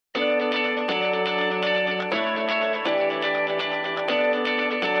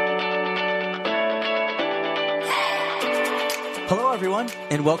everyone,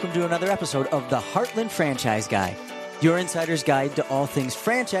 and welcome to another episode of the Heartland Franchise Guide, your insider's guide to all things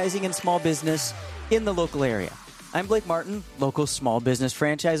franchising and small business in the local area. I'm Blake Martin, local small business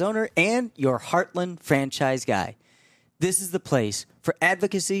franchise owner and your Heartland Franchise Guy. This is the place for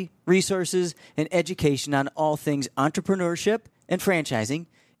advocacy, resources, and education on all things entrepreneurship and franchising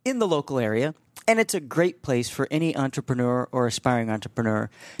in the local area, and it's a great place for any entrepreneur or aspiring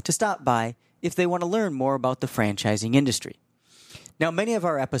entrepreneur to stop by if they want to learn more about the franchising industry. Now, many of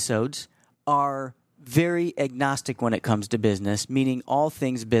our episodes are very agnostic when it comes to business, meaning all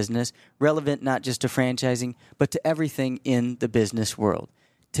things business, relevant not just to franchising, but to everything in the business world.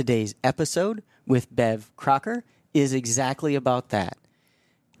 Today's episode with Bev Crocker is exactly about that,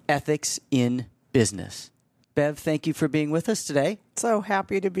 ethics in business. Bev, thank you for being with us today. So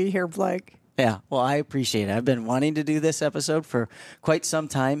happy to be here, Blake. Yeah, well, I appreciate it. I've been wanting to do this episode for quite some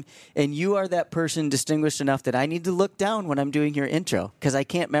time, and you are that person distinguished enough that I need to look down when I'm doing your intro because I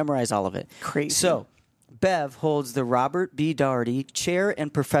can't memorize all of it. Crazy. So, Bev holds the Robert B. Daugherty Chair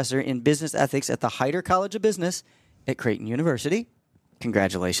and Professor in Business Ethics at the Heider College of Business at Creighton University.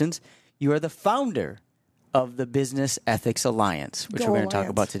 Congratulations. You are the founder of the Business Ethics Alliance, which we're going to talk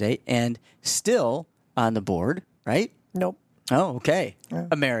about today, and still on the board, right? Nope. Oh, okay. Yeah.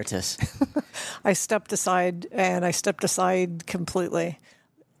 Emeritus. I stepped aside, and I stepped aside completely.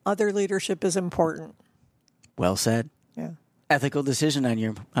 Other leadership is important. Well said. Yeah. Ethical decision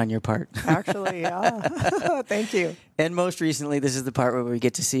on your part. Actually, yeah. Thank you. And most recently, this is the part where we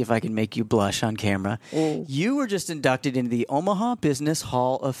get to see if I can make you blush on camera. Ooh. You were just inducted into the Omaha Business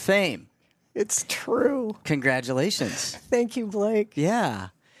Hall of Fame. It's true. Congratulations. Thank you, Blake. Yeah.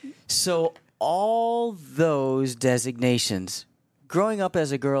 So all those designations, growing up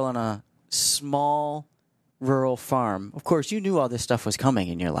as a girl on a small rural farm, of course, you knew all this stuff was coming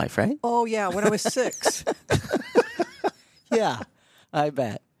in your life, right? Oh, yeah, when I was 6. Yeah, I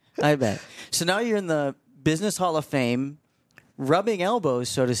bet. So now you're in the Business Hall of Fame, rubbing elbows,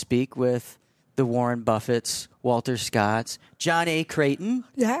 so to speak, with the Warren Buffetts, Walter Scotts, John A. Creighton,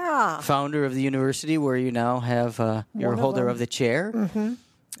 founder of the university where you now have you're holder of the chair. Mm-hmm.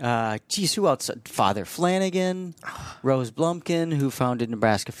 Who else? Father Flanagan, Rose Blumkin, who founded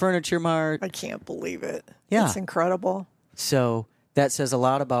Nebraska Furniture Mart. I can't believe it. Yeah. It's incredible. So that says a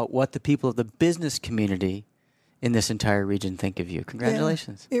lot about what the people of the business community in this entire region think of you.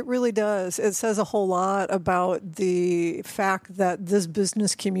 Congratulations. Yeah, it really does. It says a whole lot about the fact that this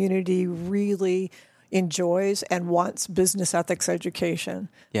business community really enjoys and wants business ethics education.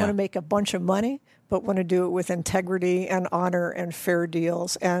 Yeah. Want to make a bunch of money, but want to do it with integrity and honor and fair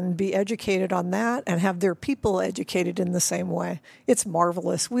deals and be educated on that and have their people educated in the same way. It's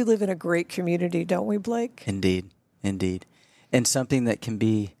marvelous. We live in a great community, don't we, Blake? Indeed. And something that can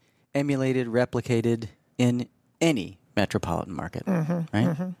be emulated, replicated in any metropolitan market, right?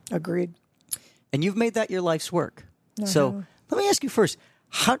 Mm-hmm. Agreed. And you've made that your life's work. So let me ask you first,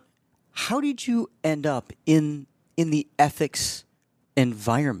 how did you end up in the ethics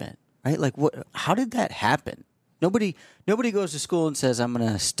environment, right? Like, how did that happen? Nobody goes to school and says, I'm going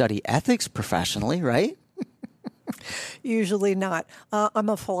to study ethics professionally, right? Usually not. I'm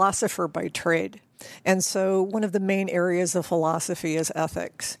a philosopher by trade. And so one of the main areas of philosophy is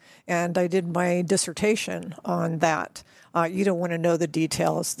ethics. And I did my dissertation on that. You don't want to know the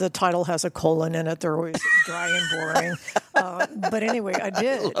details. The title has a colon in it. They're always dry and boring. But anyway, I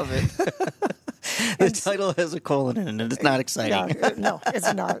did. I love it. The title has a colon in it. It's not exciting. Yeah, no,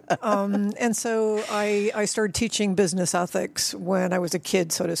 it's not. And so I started teaching business ethics when I was a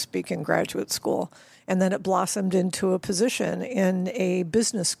kid, so to speak, in graduate school. And then it blossomed into a position in a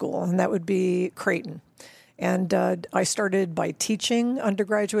business school, and that would be Creighton. And I started by teaching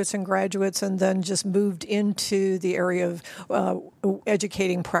undergraduates and graduates and then just moved into the area of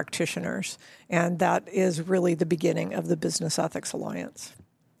educating practitioners. And that is really the beginning of the Business Ethics Alliance.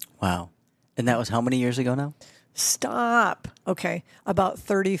 Wow. And that was how many years ago now? Stop. Okay. About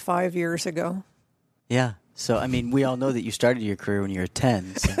 35 years ago. Yeah. So, I mean, we all know that you started your career when you were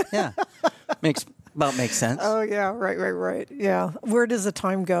 10. So, yeah. Makes sense. Oh, yeah. Right. Yeah. Where does the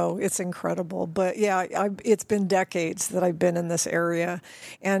time go? It's incredible. But, yeah, it's been decades that I've been in this area.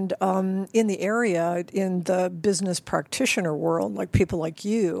 And in the area, in the business practitioner world, like people like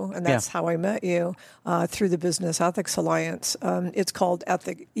you, and that's how I met you, through the Business Ethics Alliance, it's called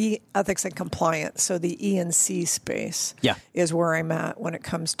Ethics and Compliance. So the E&C space is where I'm at when it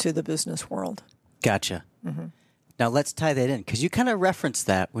comes to the business world. Gotcha. Mm-hmm. Now, let's tie that in, because you kind of referenced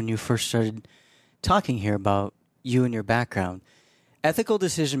that when you first started talking here about you and your background. Ethical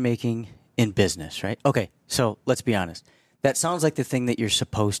decision-making in business, right? Okay, so let's be honest. That sounds like the thing that you're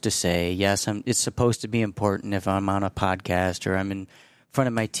supposed to say. Yes, it's supposed to be important if I'm on a podcast or I'm in front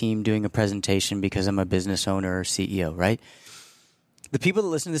of my team doing a presentation because I'm a business owner or CEO, right? The people that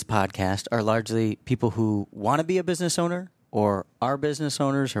listen to this podcast are largely people who want to be a business owner or are business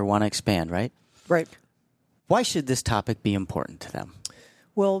owners or want to expand, right? Right. Why should this topic be important to them?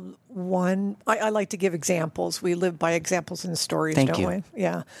 Well, one, I like to give examples. We live by examples and stories, Thank don't you. we?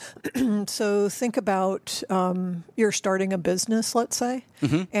 Yeah. So think about you're starting a business, let's say,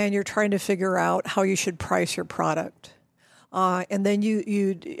 and you're trying to figure out how you should price your product. And then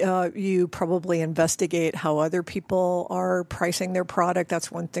you probably investigate how other people are pricing their product.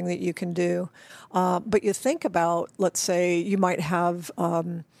 That's one thing that you can do. But you think about, let's say, you might have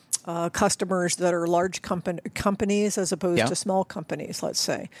customers that are large companies as opposed to small companies, let's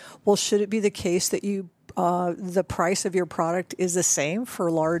say. Well, should it be the case that the price of your product is the same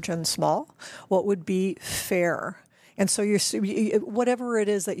for large and small? What would be fair? And so whatever it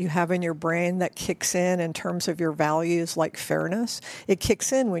is that you have in your brain that kicks in terms of your values, like fairness, it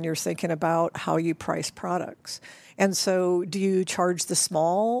kicks in when you're thinking about how you price products. And so do you charge the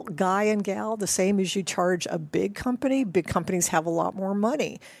small guy and gal the same as you charge a big company? Big companies have a lot more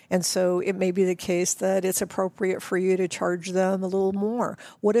money. And so it may be the case that it's appropriate for you to charge them a little more.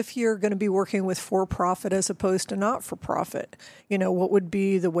 What if you're going to be working with for-profit as opposed to not-for-profit? What would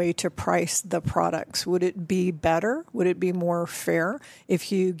be the way to price the products? Would it be better? Would it be more fair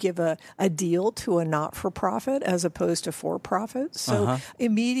if you give a deal to a not-for-profit as opposed to for-profit? So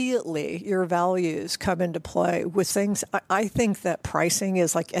immediately your values come into play with things. I think that pricing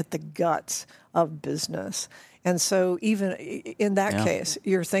is like at the guts of business. And so even in that case,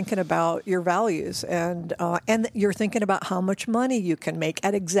 you're thinking about your values and you're thinking about how much money you can make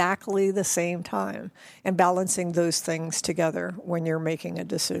at exactly the same time and balancing those things together when you're making a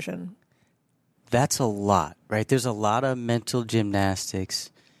decision. That's a lot, right? There's a lot of mental gymnastics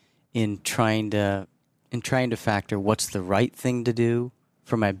in trying to factor what's the right thing to do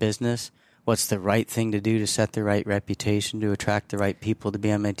for my business, what's the right thing to do to set the right reputation, to attract the right people to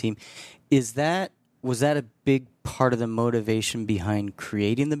be on my team. Was that a big part of the motivation behind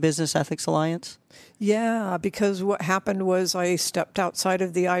creating the Business Ethics Alliance? Yeah, because what happened was I stepped outside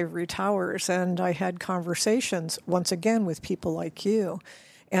of the ivory towers and I had conversations, once again, with people like you.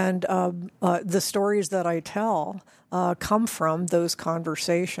 And the stories that I tell come from those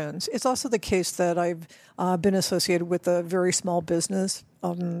conversations. It's also the case that I've been associated with a very small business.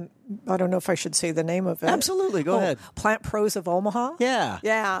 I don't know if I should say the name of it. Absolutely, go ahead. Plant Pros of Omaha.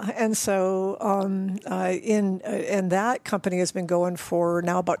 Yeah. And so, and that company has been going for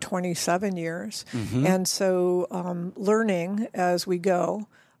now about 27 years. And so, learning as we go.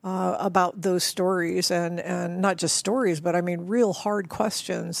 About those stories and not just stories, but I mean real hard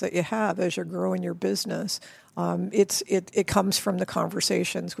questions that you have as you're growing your business. It comes from the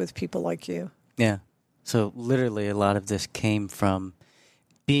conversations with people like you. Yeah. So literally a lot of this came from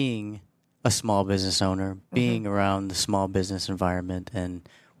being a small business owner, being around the small business environment, and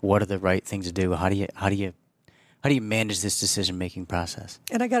what are the right things to do? How do you manage this decision-making process?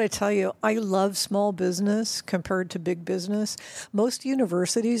 And I got to tell you, I love small business compared to big business. Most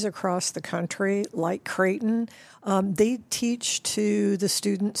universities across the country, like Creighton, they teach to the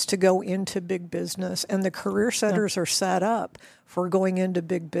students to go into big business, and the career centers are set up for going into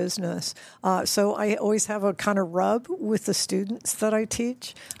big business. So I always have a kind of rub with the students that I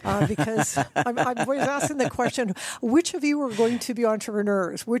teach because I'm always asking the question, which of you are going to be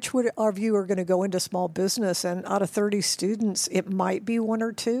entrepreneurs? Which of you are going to go into small business? And out of 30 students, it might be one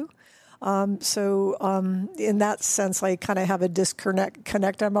or two. So in that sense, I kind of have a disconnect.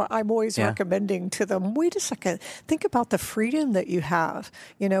 I'm always recommending to them, wait a second, think about the freedom that you have,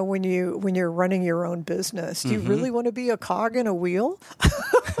 when you're running your own business. Do you really want to be a cog in a wheel?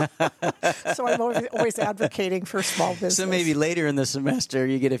 So I'm always advocating for small business. So maybe later in the semester,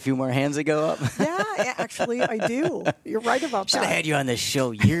 you get a few more hands that go up? Yeah, actually, I do. You're right about that. Should have had you on this show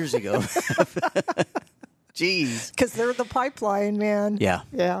years ago. Jeez. Because they're the pipeline, man. Yeah,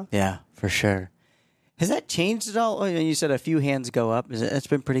 for sure. Has that changed at all? You said a few hands go up. It's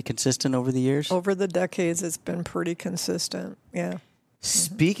been pretty consistent over the years? Over the decades, it's been pretty consistent, yeah.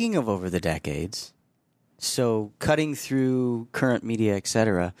 Speaking of over the decades, so cutting through current media, et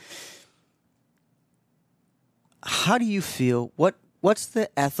cetera, how do you feel? What's the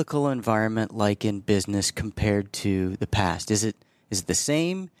ethical environment like in business compared to the past? Is it the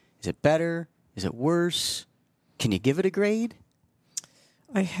same? Is it better? Is it worse? Can you give it a grade?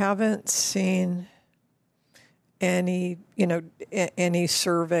 I haven't seen any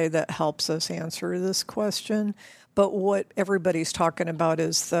survey that helps us answer this question. But what everybody's talking about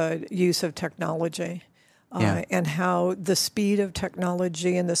is the use of technology. and how the speed of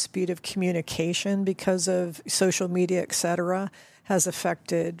technology and the speed of communication because of social media, et cetera, has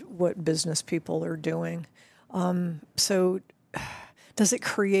affected what business people are doing. So does it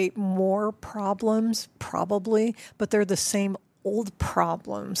create more problems? Probably, but they're the same old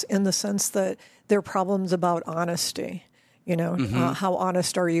problems in the sense that they're problems about honesty. How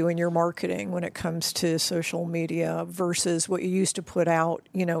honest are you in your marketing when it comes to social media versus what you used to put out,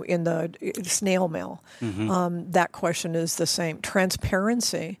 in the snail mail? That question is the same.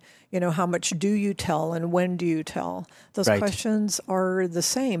 Transparency, how much do you tell and when do you tell? Those questions are the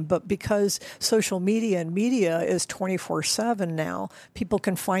same. But because social media and media is 24/7 now, people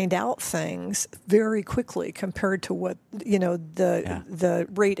can find out things very quickly compared to what, the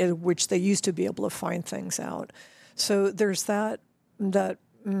rate at which they used to be able to find things out. So there's that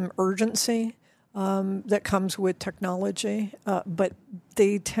urgency that comes with technology, but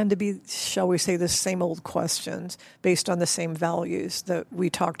they tend to be, shall we say, the same old questions based on the same values that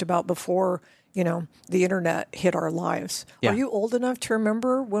we talked about before, the internet hit our lives. Yeah. Are you old enough to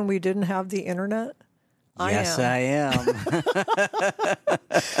remember when we didn't have the internet? Yes, I am.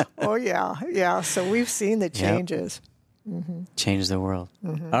 Oh, yeah. Yeah. So we've seen the changes. Change the world.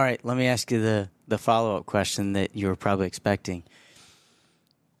 All right, let me ask you the follow-up question that you were probably expecting.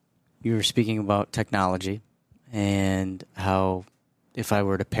 You were speaking about technology and how, if I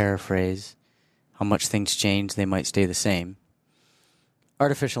were to paraphrase, how much things change, they might stay the same.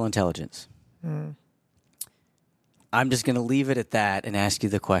 Artificial intelligence. I'm just going to leave it at that and ask you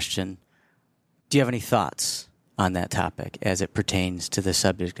the question, do you have any thoughts on that topic as it pertains to the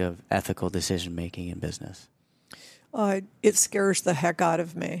subject of ethical decision-making in business? It scares the heck out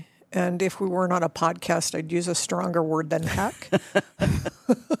of me. And if we weren't on a podcast, I'd use a stronger word than heck.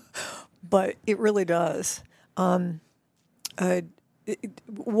 But it really does.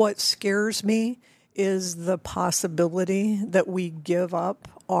 What scares me is the possibility that we give up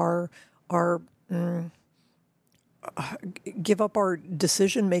our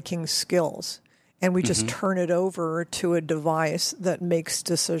decision-making skills, and we just turn it over to a device that makes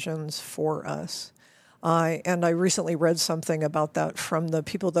decisions for us. And I recently read something about that from the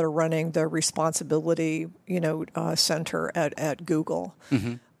people that are running the responsibility, center at Google.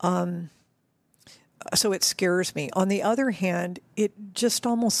 So it scares me. On the other hand, it just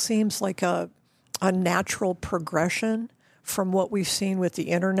almost seems like a natural progression from what we've seen with the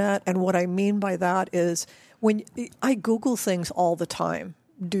internet. And what I mean by that is when I Google things all the time.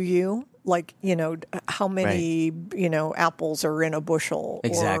 Do you? Like, how many, apples are in a bushel.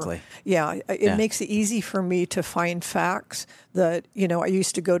 Exactly. It makes it easy for me to find facts that, I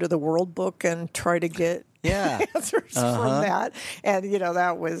used to go to the World Book and try to get answers from that. And,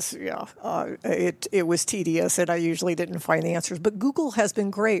 that was, it was tedious and I usually didn't find the answers. But Google has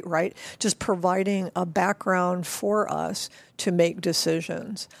been great, right? Just providing a background for us to make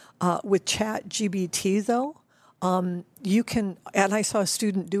decisions. With ChatGPT, though, you can, and I saw a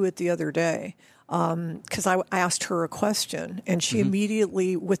student do it the other day, because I asked her a question, and she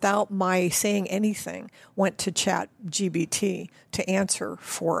immediately, without my saying anything, went to ChatGPT to answer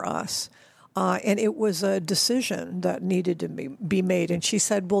for us. And it was a decision that needed to be made. And she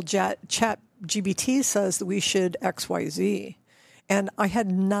said, well, ChatGPT says that we should X, Y, Z. And I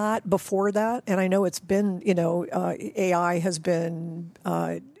had not before that, and I know it's been, AI has been,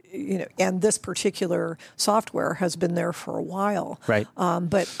 and this particular software has been there for a while. Right.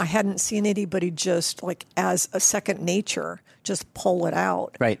 But I hadn't seen anybody just like as a second nature, just pull it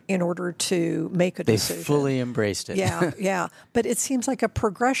out in order to make a decision. They fully embraced it. Yeah. But it seems like a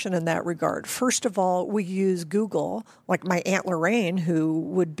progression in that regard. First of all, we use Google, like my Aunt Lorraine, who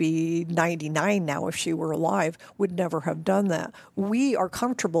would be 99 now if she were alive, would never have done that. We are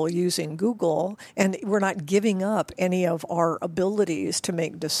comfortable using Google, and we're not giving up any of our abilities to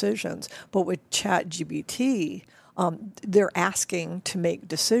make decisions. But with ChatGPT, they're asking to make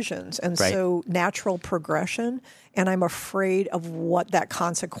decisions. And so natural progression, and I'm afraid of what that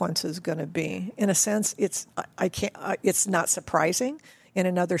consequence is going to be. In a sense, it's not surprising. In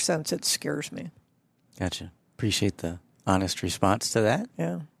another sense, it scares me. Gotcha. Appreciate the honest response to that.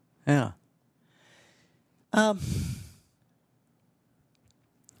 Yeah.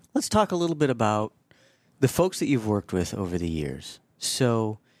 Let's talk a little bit about the folks that you've worked with over the years.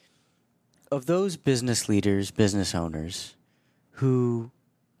 So, of those business leaders, business owners who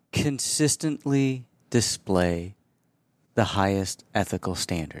consistently display the highest ethical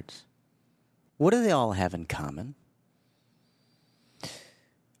standards, what do they all have in common?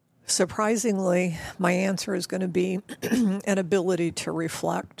 Surprisingly, my answer is going to be an ability to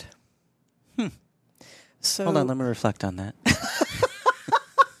reflect. So, hold on, let me reflect on that.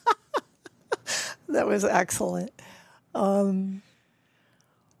 That was excellent.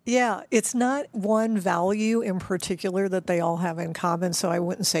 Yeah, it's not one value in particular that they all have in common. So I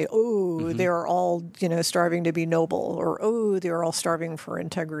wouldn't say, oh, they're all, striving to be noble, or, oh, they're all striving for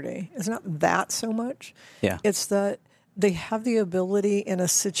integrity. It's not that so much. Yeah. It's that they have the ability in a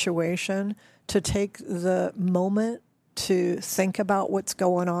situation to take the moment to think about what's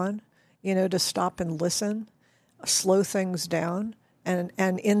going on, to stop and listen, slow things down. And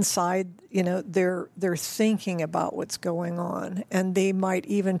inside, they're thinking about what's going on, and they might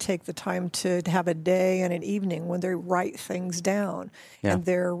even take the time to have a day and an evening when they write things down, and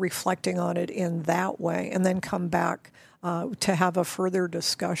they're reflecting on it in that way, and then come back to have a further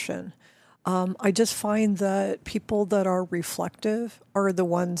discussion. I just find that people that are reflective are the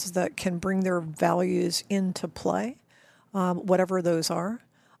ones that can bring their values into play, whatever those are,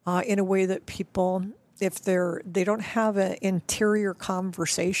 in a way that people, if they don't have an interior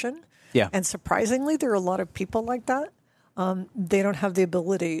conversation, and surprisingly, there are a lot of people like that. They don't have the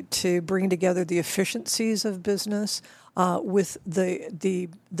ability to bring together the efficiencies of business with the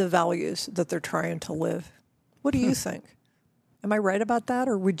values that they're trying to live. What do you think? Am I right about that,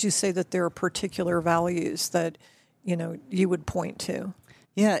 or would you say that there are particular values that you would point to?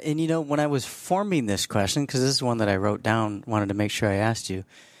 Yeah, and when I was forming this question, because this is one that I wrote down, wanted to make sure I asked you,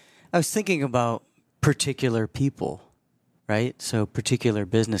 I was thinking about particular people, right? So particular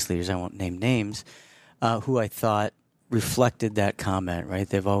business leaders, I won't name names, who I thought reflected that comment, right?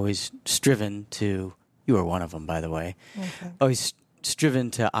 They've always striven to, you were one of them, by the way, always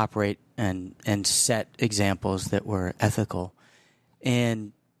striven to operate and set examples that were ethical.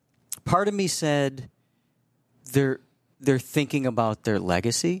 And part of me said they're thinking about their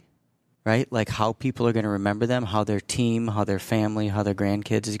legacy, right? Like how people are going to remember them, how their team, how their family, how their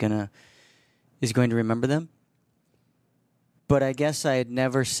grandkids is going to remember them. But I guess I had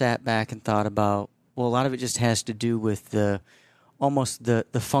never sat back and thought about, well, a lot of it just has to do with the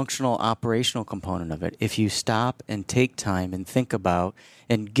functional operational component of it. If you stop and take time and think about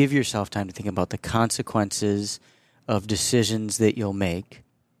and give yourself time to think about the consequences of decisions that you'll make,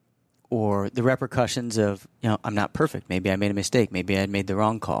 or the repercussions of, I'm not perfect. Maybe I made a mistake. Maybe I made the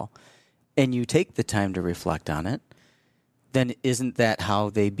wrong call. And you take the time to reflect on it, then isn't that how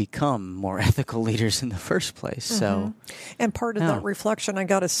they become more ethical leaders in the first place? So, and part of that reflection, I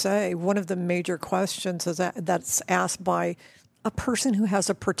got to say, one of the major questions is that's asked by a person who has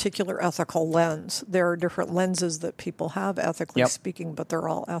a particular ethical lens. There are different lenses that people have, ethically speaking, but they're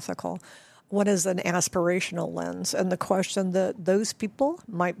all ethical. One is an aspirational lens, and the question that those people,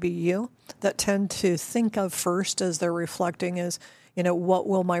 might be you, that tend to think of first as they're reflecting is, what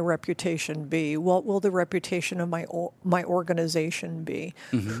will my reputation be? What will the reputation of my organization be?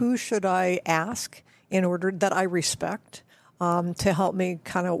 Who should I ask in order that I respect to help me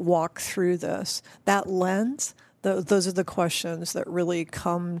kind of walk through this? That lens, those are the questions that really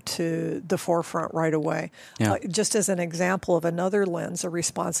come to the forefront right away. Just as an example of another lens, a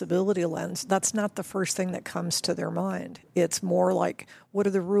responsibility lens, that's not the first thing that comes to their mind. It's more like, what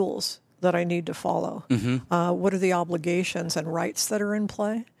are the rules that I need to follow? What are the obligations and rights that are in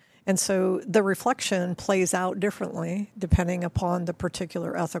play? And so the reflection plays out differently depending upon the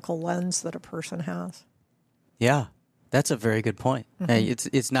particular ethical lens that a person has. Yeah. That's a very good point.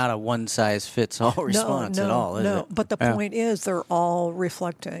 It's not a one-size-fits-all response at all, is it? But the point is they're all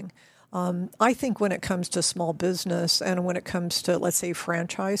reflecting. I think when it comes to small business and when it comes to, let's say,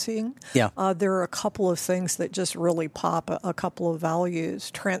 franchising, there are a couple of things that just really pop, a couple of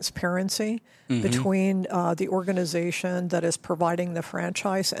values. Transparency between the organization that is providing the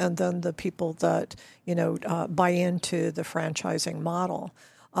franchise and then the people that, buy into the franchising model.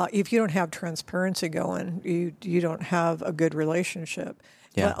 If you don't have transparency going, you don't have a good relationship.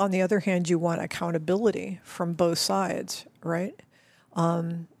 But on the other hand, you want accountability from both sides, right?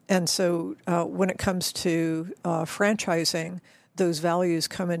 And so when it comes to franchising, those values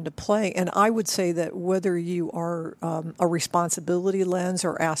come into play. And I would say that whether you are a responsibility lens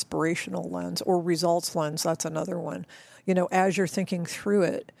or aspirational lens or results lens, that's another one. As you're thinking through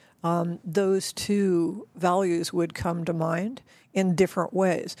it, those two values would come to mind in different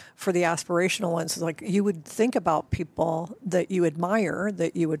ways. For the aspirational lens, like you would think about people that you admire,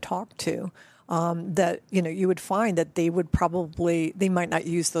 that you would talk to, that you would find that they might not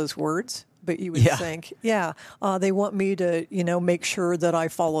use those words, but you would think, they want me to make sure that I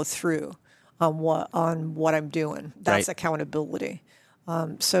follow through on what I'm doing. That's accountability.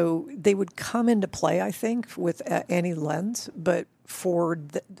 So they would come into play, I think, with any lens, but for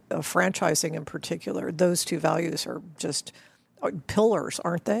franchising in particular, those two values are just pillars,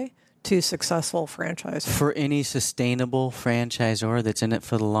 aren't they, to successful franchising? For any sustainable franchisor that's in it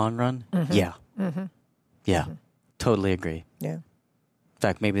for the long run, Yeah, totally agree. Yeah. In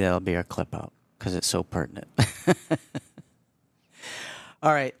fact, maybe that'll be our clip out because it's so pertinent.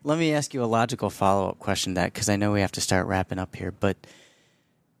 All right, let me ask you a logical follow-up question to that, because I know we have to start wrapping up here. But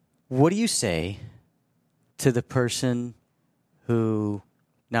what do you say to the person who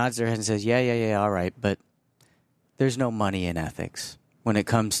nods their head and says, yeah, all right, but there's no money in ethics when it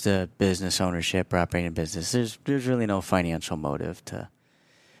comes to business ownership or operating a business? There's really no financial motive to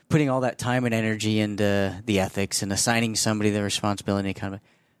putting all that time and energy into the ethics and assigning somebody the responsibility and accountability.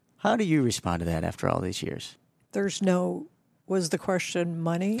 How do you respond to that after all these years? Was the question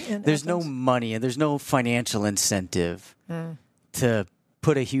money in There's ethics? no money and there's no financial incentive to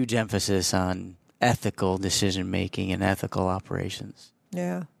put a huge emphasis on ethical decision-making and ethical operations.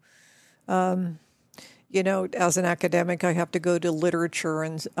 Yeah. As an academic, I have to go to literature,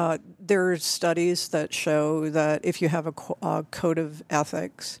 and there are studies that show that if you have a code of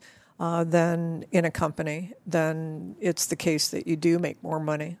ethics, then in a company, then it's the case that you do make more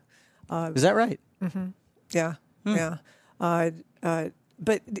money. Is that right? Yeah, yeah.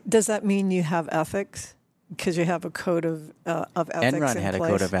 But does that mean you have ethics? Because you have a code of ethics. Enron had place.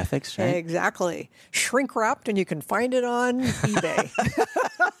 a code of ethics, right? Exactly. Shrink wrapped, and you can find it on eBay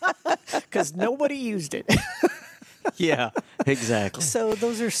because nobody used it. Yeah, exactly. So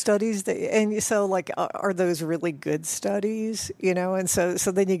those are studies are those really good studies? And so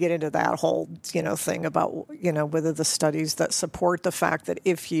then you get into that whole thing about whether the studies that support the fact that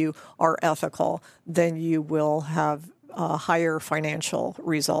if you are ethical, then you will have higher financial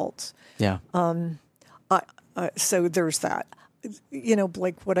results. Yeah. So there's that.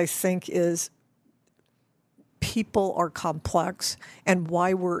 Blake, what I think is people are complex, and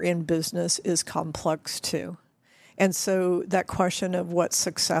why we're in business is complex too. And so that question of what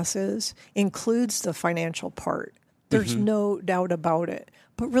success is includes the financial part. There's no doubt about it.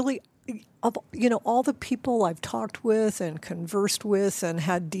 But really, all the people I've talked with and conversed with and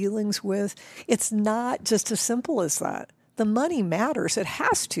had dealings with, it's not just as simple as that. The money matters. It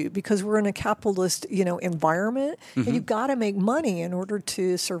has to, because we're in a capitalist, environment, and you've got to make money in order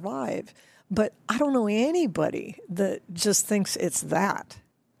to survive. But I don't know anybody that just thinks it's that,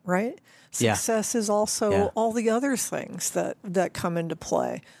 right? Success is also all the other things that come into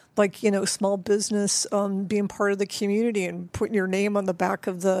play. Like, small business, being part of the community and putting your name on the back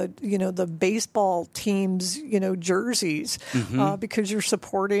of the baseball team's, jerseys, because you're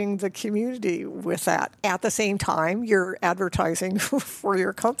supporting the community with that. At the same time, you're advertising for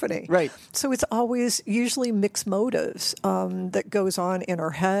your company. Right. So it's always usually mixed motives that goes on in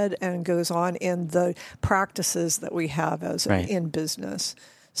our head and goes on in the practices that we have in business.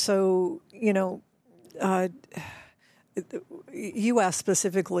 So, you asked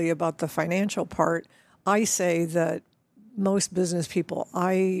specifically about the financial part. I say that most business people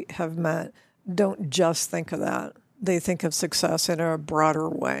I have met don't just think of that. They think of success in a broader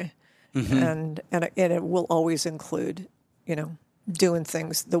way. And it will always include, doing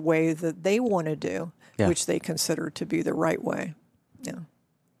things the way that they want to do, which they consider to be the right way. Yeah.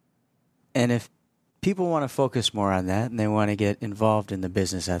 And if people want to focus more on that and they want to get involved in the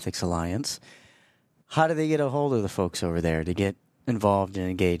Business Ethics Alliance, how do they get a hold of the folks over there to get involved and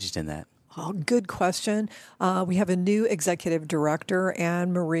engaged in that? Oh, good question. We have a new executive director,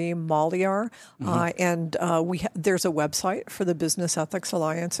 Anne Marie Moliar, and there's a website for the Business Ethics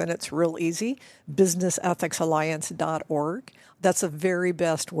Alliance, and it's real easy, businessethicsalliance.org. That's the very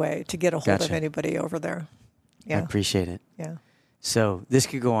best way to get a hold of anybody over there. Yeah. I appreciate it. Yeah. So this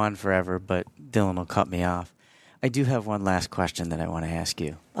could go on forever, but Dylan will cut me off. I do have one last question that I want to ask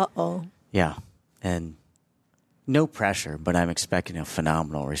you. Uh-oh. Yeah. And no pressure, but I'm expecting a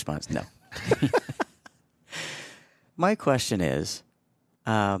phenomenal response. No. My question is,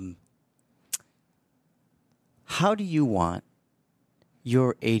 how do you want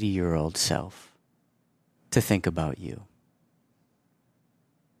your 80-year-old self to think about you?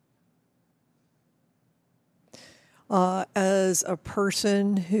 As a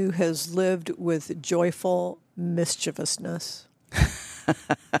person who has lived with joyful mischievousness.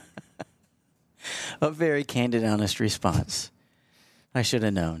 A very candid, honest response. I should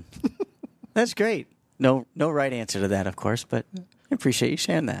have known. That's great. No right answer to that, of course, but I appreciate you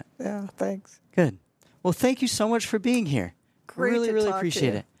sharing that. Yeah, thanks. Good. Well, thank you so much for being here. Great really, to really talk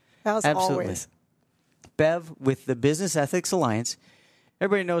appreciate to you. it. As Absolutely. always. Bev with the Business Ethics Alliance.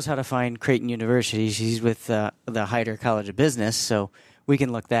 Everybody knows how to find Creighton University. She's with the Heider College of Business, so we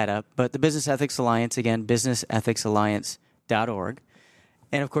can look that up. But the Business Ethics Alliance, again, businessethicsalliance.org.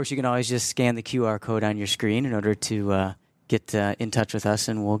 And, of course, you can always just scan the QR code on your screen in order to get in touch with us,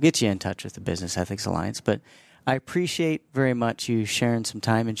 and we'll get you in touch with the Business Ethics Alliance. But I appreciate very much you sharing some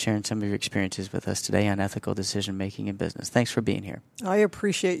time and sharing some of your experiences with us today on ethical decision making in business. Thanks for being here. I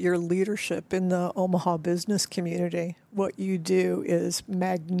appreciate your leadership in the Omaha business community. What you do is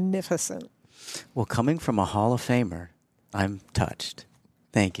magnificent. Well, coming from a Hall of Famer, I'm touched.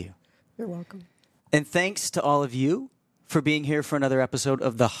 Thank you. You're welcome. And thanks to all of you for being here for another episode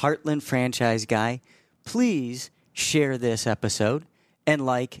of the Heartland Franchise Guy. Please share this episode and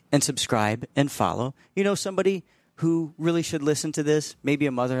like and subscribe and follow. You know somebody who really should listen to this, maybe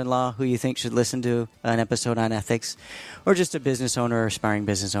a mother-in-law who you think should listen to an episode on ethics, or just a business owner or aspiring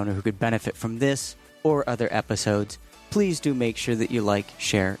business owner who could benefit from this or other episodes. Please do make sure that you like,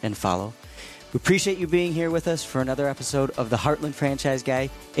 share, and follow. We appreciate you being here with us for another episode of the Heartland Franchise Guy,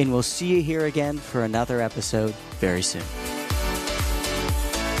 and we'll see you here again for another episode very soon.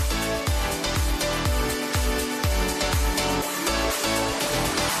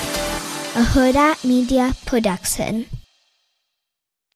 A Huda Media Production.